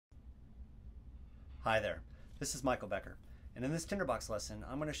Hi there, this is Michael Becker, and in this Tinderbox lesson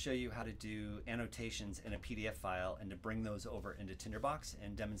I'm going to show you how to do annotations in a PDF file and to bring those over into Tinderbox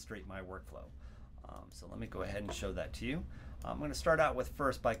and demonstrate my workflow. So let me go ahead and show that to you. I'm going to start out with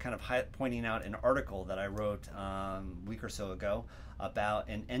first by kind of pointing out an article that I wrote a week or so ago about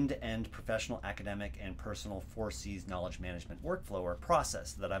an end-to-end professional, academic, and personal 4Cs knowledge management workflow or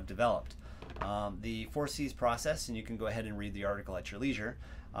process that I've developed. The 4Cs process, and you can go ahead and read the article at your leisure,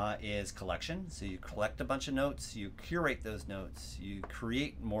 is collection. So you collect a bunch of notes, you curate those notes, you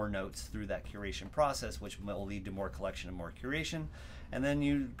create more notes through that curation process, which will lead to more collection and more curation, and then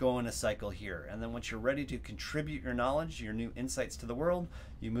you go in a cycle here. And then once you're ready to contribute your knowledge, your new insights to the world,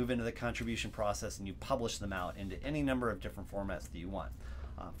 you move into the contribution process and you publish them out into any number of different formats that you want.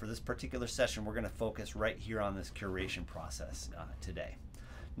 For this particular session, we're going to focus right here on this curation process today.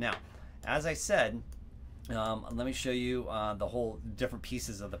 Now, as I said, let me show you the whole different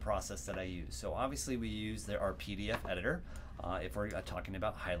pieces of the process that I use. So obviously we use our PDF editor if we're talking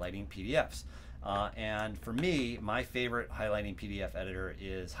about highlighting PDFs. And for me, my favorite highlighting PDF editor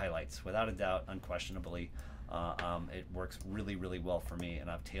is Highlights. Without a doubt, unquestionably, it works really, really well for me, and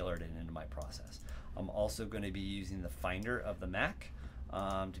I've tailored it into my process. I'm also going to be using the Finder of the Mac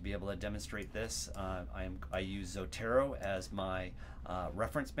to be able to demonstrate this. I use Zotero as my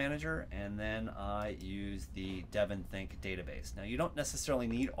reference manager, and then I use the DEVONThink database. Now, you don't necessarily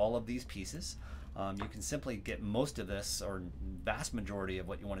need all of these pieces. You can simply get most of this, or vast majority of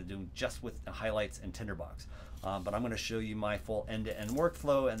what you want to do, just with Highlights and Tinderbox. But I'm going to show you my full end-to-end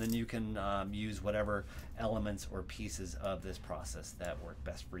workflow, and then you can use whatever elements or pieces of this process that work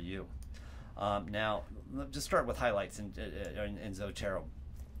best for you. Now, let's just start with Highlights in Zotero.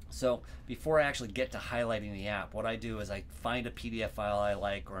 So before I actually get to highlighting the app, what I do is I find a PDF file I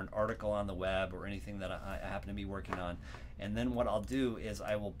like, or an article on the web, or anything that I happen to be working on, and then what I'll do is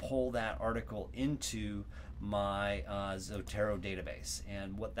I will pull that article into my Zotero database.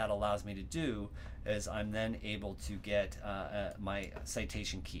 And what that allows me to do is I'm then able to get my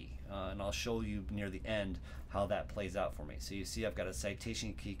citation key, and I'll show you near the end how that plays out for me. So you see I've got a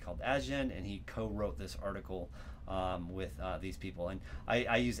citation key called Adjen, and he co-wrote this article with these people. And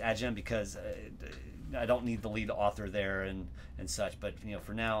I use Adjen because I don't need the lead author there and such, but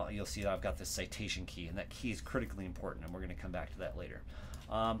for now you'll see that I've got this citation key, and that key is critically important, and we're going to come back to that later.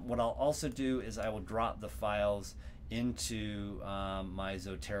 What I'll also do is I will drop the files into my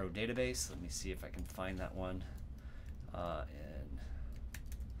Zotero database. Let me see if I can find that one in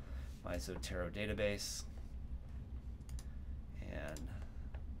my Zotero database. And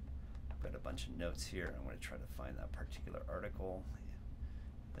I've got a bunch of notes here. I'm going to try to find that particular article,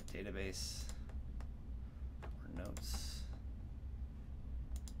 the database, or notes.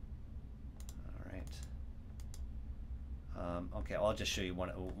 All right. Okay, I'll just show you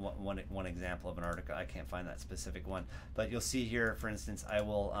one example of an article. I can't find that specific one, but you'll see here, for instance, I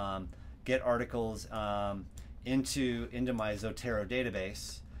will get articles into my Zotero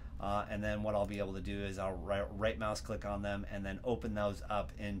database. And then what I'll be able to do is I'll right mouse click on them and then open those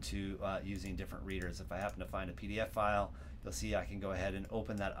up into using different readers. If I happen to find a PDF file, you'll see I can go ahead and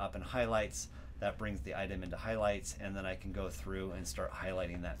open that up in Highlights. That brings the item into Highlights, and then I can go through and start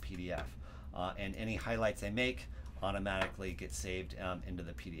highlighting that PDF. And any highlights I make automatically get saved into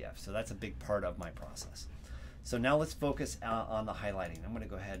the PDF. So that's a big part of my process. So now let's focus on the highlighting. I'm going to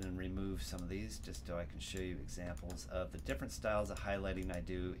go ahead and remove some of these just so I can show you examples of the different styles of highlighting I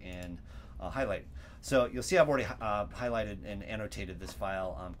do in highlighting. So you'll see I've already highlighted and annotated this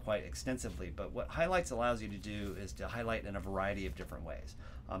file quite extensively, but what Highlights allows you to do is to highlight in a variety of different ways.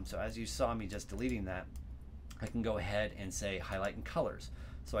 So as you saw me just deleting that, I can go ahead and say highlight in colors.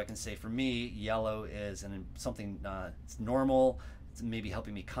 So I can say, for me, yellow is something it's normal. It's maybe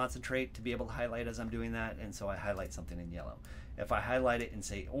helping me concentrate to be able to highlight as I'm doing that, and so I highlight something in yellow. If I highlight it and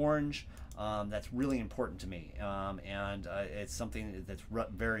say orange, that's really important to me, and it's something that's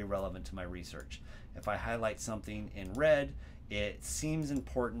very relevant to my research. If I highlight something in red, it seems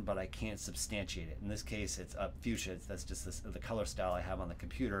important, but I can't substantiate it. In this case, it's fuchsia. That's just the color style I have on the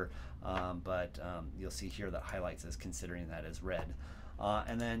computer, but you'll see here that Highlights is considering that as red.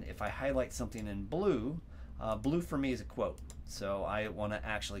 And then if I highlight something in blue, blue for me is a quote. So I want to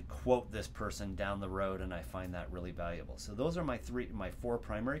actually quote this person down the road, and I find that really valuable. So those are my four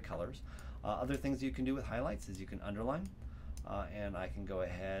primary colors. Other things you can do with Highlights is you can underline, and I can go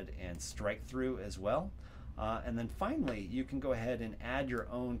ahead and strike through as well. And then finally, you can go ahead and add your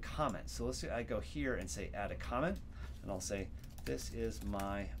own comments. So let's say I go here and say add a comment, and I'll say this is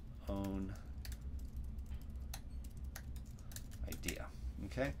my own idea.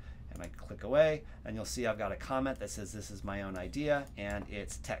 Okay. and I click away, and you'll see I've got a comment that says this is my own idea, and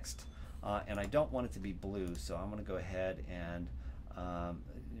it's text. and I don't want it to be blue, so I'm going to go ahead and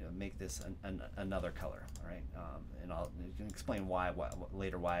make this another color. All right, and you can explain why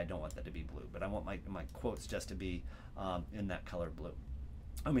later why I don't want that to be blue, but I want my quotes just to be in that color blue.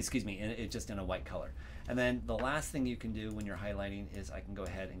 Excuse me, it's just in a white color. And then the last thing you can do when you're highlighting is I can go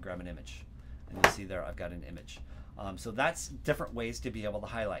ahead and grab an image, and you'll see there I've got an image. So that's different ways to be able to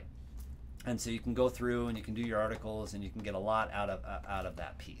highlight. And so you can go through and you can do your articles and you can get a lot out of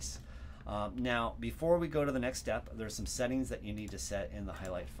that piece. Now, before we go to the next step, there's some settings that you need to set in the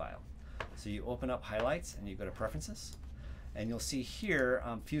highlight file. So you open up highlights and you go to preferences, and you'll see here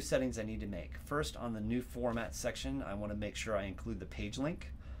a few settings I need to make. First, on the new format section, I want to make sure I include the page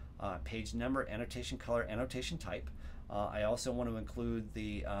link, page number, annotation color, annotation type. I also want to include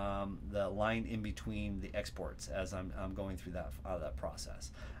the line in between the exports as I'm going through that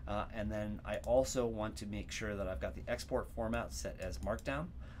process. And then I also want to make sure that I've got the export format set as Markdown,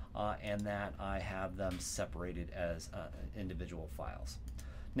 and that I have them separated as individual files.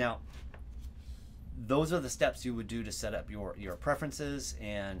 Now, those are the steps you would do to set up your preferences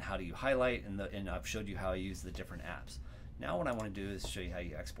and how do you highlight, and I've showed you how I use the different apps. Now what I want to do is show you how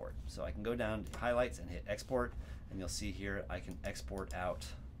you export. So I can go down to highlights and hit export, and you'll see here I can export out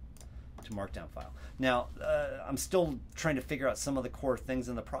to Markdown file. Now I'm still trying to figure out some of the core things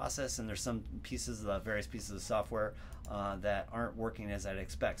in the process, and there's some pieces of various pieces of software that aren't working as I'd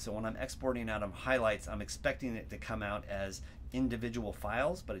expect. So when I'm exporting out of highlights, I'm expecting it to come out as individual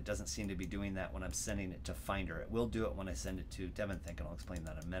files, but it doesn't seem to be doing that when I'm sending it to Finder. It will do it when I send it to DEVONthink, and I'll explain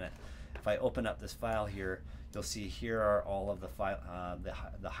that in a minute. If I open up this file here, you'll see here are all of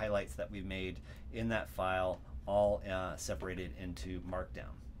the highlights that we've made in that file, all separated into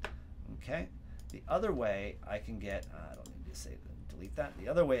Markdown. Okay. The other way I can get, I don't need to delete that. The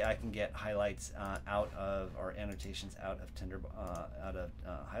other way I can get highlights out of, or annotations out of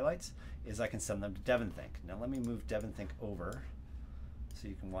highlights, is I can send them to DEVONthink. Now let me move DEVONthink over so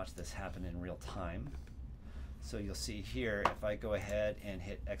you can watch this happen in real time. So you'll see here, if I go ahead and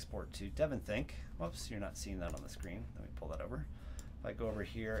hit export to DEVONthink, whoops, you're not seeing that on the screen. Let me pull that over. If I go over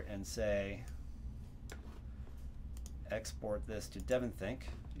here and say export this to DEVONthink,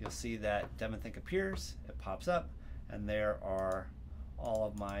 you'll see that DEVONthink appears, it pops up, and there are all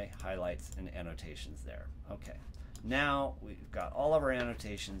of my highlights and annotations there. Okay, now we've got all of our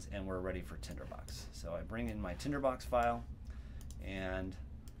annotations and we're ready for Tinderbox. So I bring in my Tinderbox file, and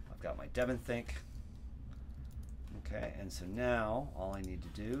I've got my DEVONthink. Okay, and so now all I need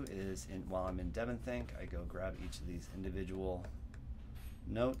to do is, while I'm in DEVONthink, I go grab each of these individual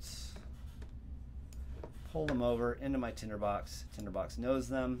notes, pull them over into my Tinderbox. Tinderbox knows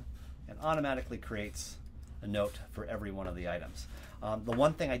them and automatically creates a note for every one of the items. The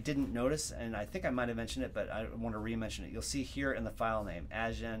one thing I didn't notice, and I think I might have mentioned it, but I want to re-mention it, you'll see here in the file name,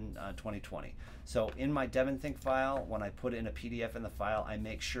 Asgen 2020. So in my DEVONthink file, when I put in a PDF in the file, I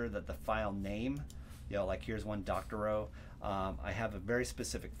make sure that the file name, like here's one Doctorow, I have a very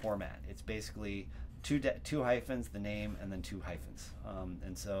specific format. It's basically two hyphens, the name, and then two hyphens.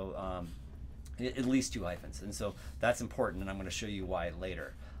 And so at least two hyphens. And so that's important, and I'm going to show you why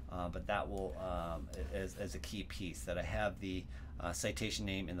later. But that will, as a key piece, that I have the citation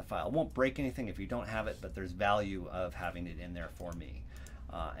name in the file. It won't break anything if you don't have it, but there's value of having it in there for me.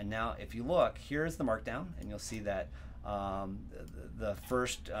 And now if you look, here's the Markdown, and you'll see that the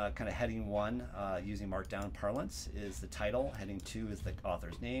first kind of heading 1 using Markdown parlance is the title. Heading 2 is the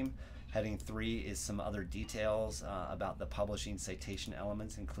author's name. Heading 3 is some other details about the publishing citation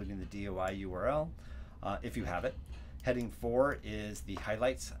elements, including the DOI URL, if you have it. Heading 4 is the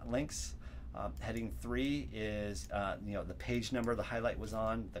highlights links. Heading 3 is the page number the highlight was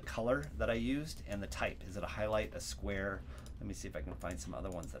on, the color that I used, and the type. Is it a highlight, a square? Let me see if I can find some other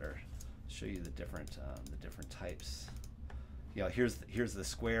ones that are show you the different types. Here's the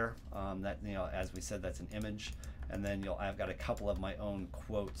square. That as we said, that's an image, and then I've got a couple of my own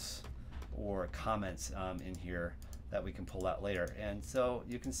quotes or comments in here that we can pull out later. And so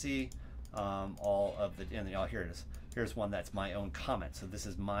you can see all of the, and here it is. Here's one that's my own comment. So this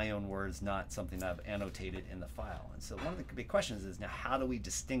is my own words, not something I've annotated in the file. And so one of the big questions is, now how do we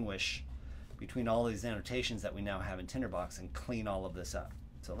distinguish between all these annotations that we now have in Tinderbox and clean all of this up?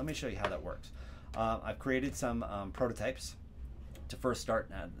 So let me show you how that works. I've created some prototypes to first start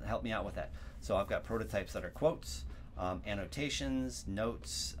and help me out with that. So I've got prototypes that are quotes, annotations,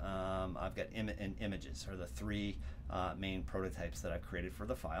 notes, I've got images, are the three main prototypes that I've created for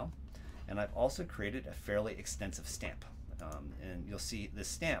the file. And I've also created a fairly extensive stamp. And you'll see this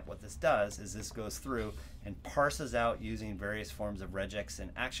stamp, what this does is this goes through and parses out using various forms of regex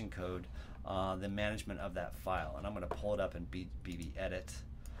and action code the management of that file. And I'm going to pull it up in BB Edit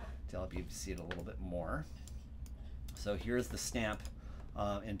to help you see it a little bit more. So here's the stamp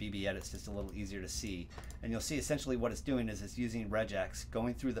in BB Edit. It's just a little easier to see. And you'll see essentially what it's doing is it's using regex,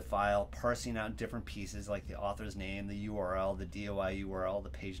 going through the file, parsing out different pieces like the author's name, the URL, the DOI URL, the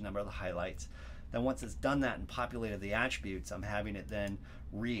page number, the highlights. Then once it's done that and populated the attributes, I'm having it then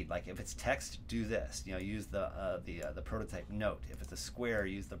read. Like if it's text, do this. You know, use the prototype note. If it's a square,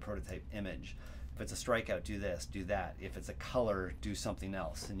 use the prototype image. If it's a strikeout, do this, do that. If it's a color, do something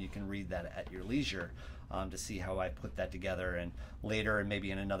else. And you can read that at your leisure to see how I put that together. And later, and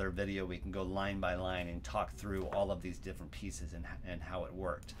maybe in another video, we can go line by line and talk through all of these different pieces and how it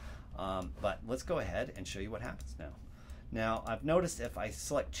worked. But let's go ahead and show you what happens now. Now, I've noticed if I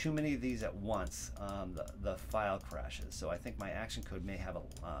select too many of these at once, the file crashes. So I think my action code may have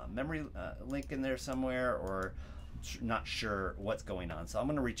a memory link in there somewhere, or not sure what's going on. So I'm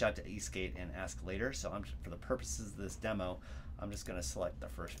going to reach out to Eastgate and ask later. So for the purposes of this demo, I'm just going to select the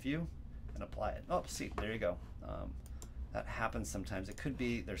first few and apply it. Oh, see, there you go. That happens sometimes. It could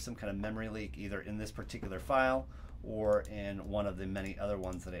be there's some kind of memory leak either in this particular file or in one of the many other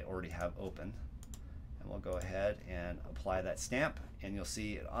ones that I already have open. And we'll go ahead and apply that stamp, and you'll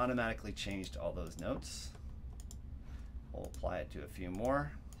see it automatically changed all those notes. We'll apply it to a few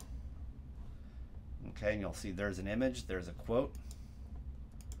more. Okay, and you'll see there's an image, there's a quote.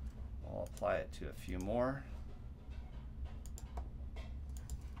 I'll apply it to a few more. A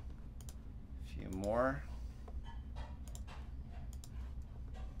few more.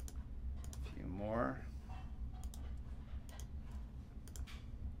 A few more.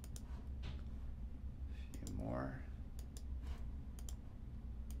 More.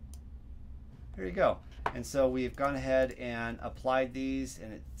 There you go. And so we've gone ahead and applied these,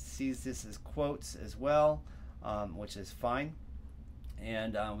 and it sees this as quotes as well, which is fine.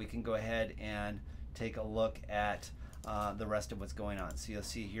 And we can go ahead and take a look at the rest of what's going on. So you'll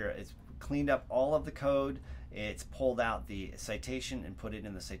see here it's cleaned up all of the code. It's pulled out the citation and put it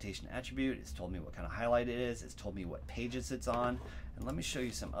in the citation attribute. It's told me what kind of highlight it is. It's told me what pages it's on. And let me show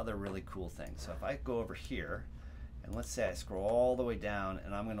you some other really cool things. So if I go over here, and let's say I scroll all the way down,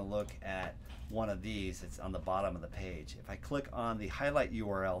 and I'm going to look at one of these. It's on the bottom of the page. If I click on the highlight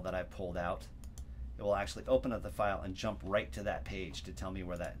URL that I pulled out, it will actually open up the file and jump right to that page to tell me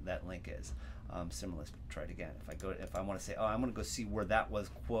where that link is. Similar, let's try it again. If I want to say, oh, I'm going to go see where that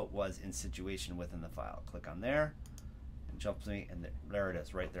quote was in situation within the file. Click on there, and jumps me, and there it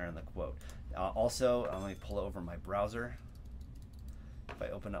is, right there in the quote. Also, let me pull over my browser. If I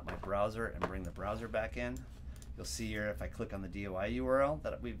open up my browser and bring the browser back in, you'll see here if I click on the DOI URL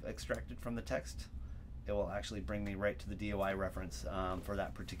that we've extracted from the text, it will actually bring me right to the DOI reference for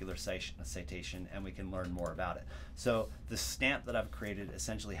that particular citation, and we can learn more about it. So the stamp that I've created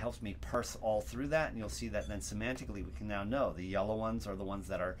essentially helps me parse all through that, and you'll see that then semantically we can now know the yellow ones are the ones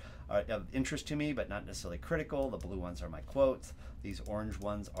that are of interest to me but not necessarily critical. The blue ones are my quotes. These orange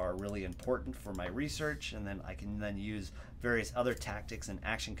ones are really important for my research, and then I can then use various other tactics and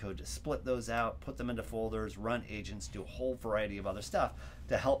action code to split those out, put them into folders, run agents, do a whole variety of other stuff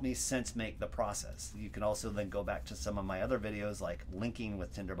to help me sense make the process. You can also then go back to some of my other videos like linking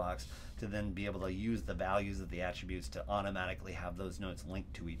with Tinderbox to then be able to use the values of the attributes to automatically have those notes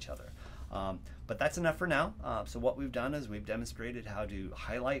linked to each other. But that's enough for now. So what we've done is we've demonstrated how to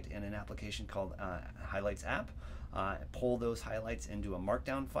highlight in an application called Highlights app, pull those highlights into a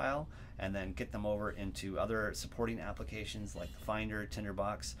Markdown file, and then get them over into other supporting applications like the Finder,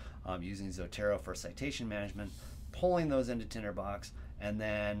 Tinderbox, using Zotero for citation management, pulling those into Tinderbox, and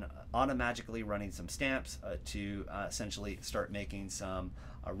then automatically running some stamps to essentially start making some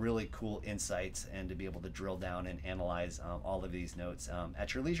really cool insights and to be able to drill down and analyze all of these notes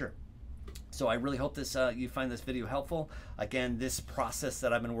at your leisure. So I really hope you find this video helpful. Again, this process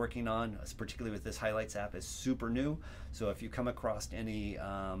that I've been working on, particularly with this Highlights app, is super new. So if you come across any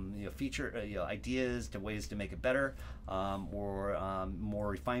feature ideas to ways to make it better, or more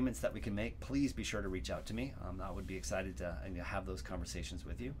refinements that we can make, please be sure to reach out to me. I would be excited to have those conversations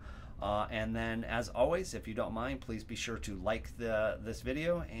with you. And then, as always, if you don't mind, please be sure to like this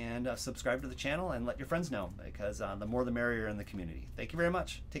video and subscribe to the channel and let your friends know, because the more the merrier in the community. Thank you very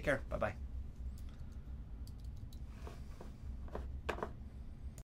much. Take care. Bye-bye.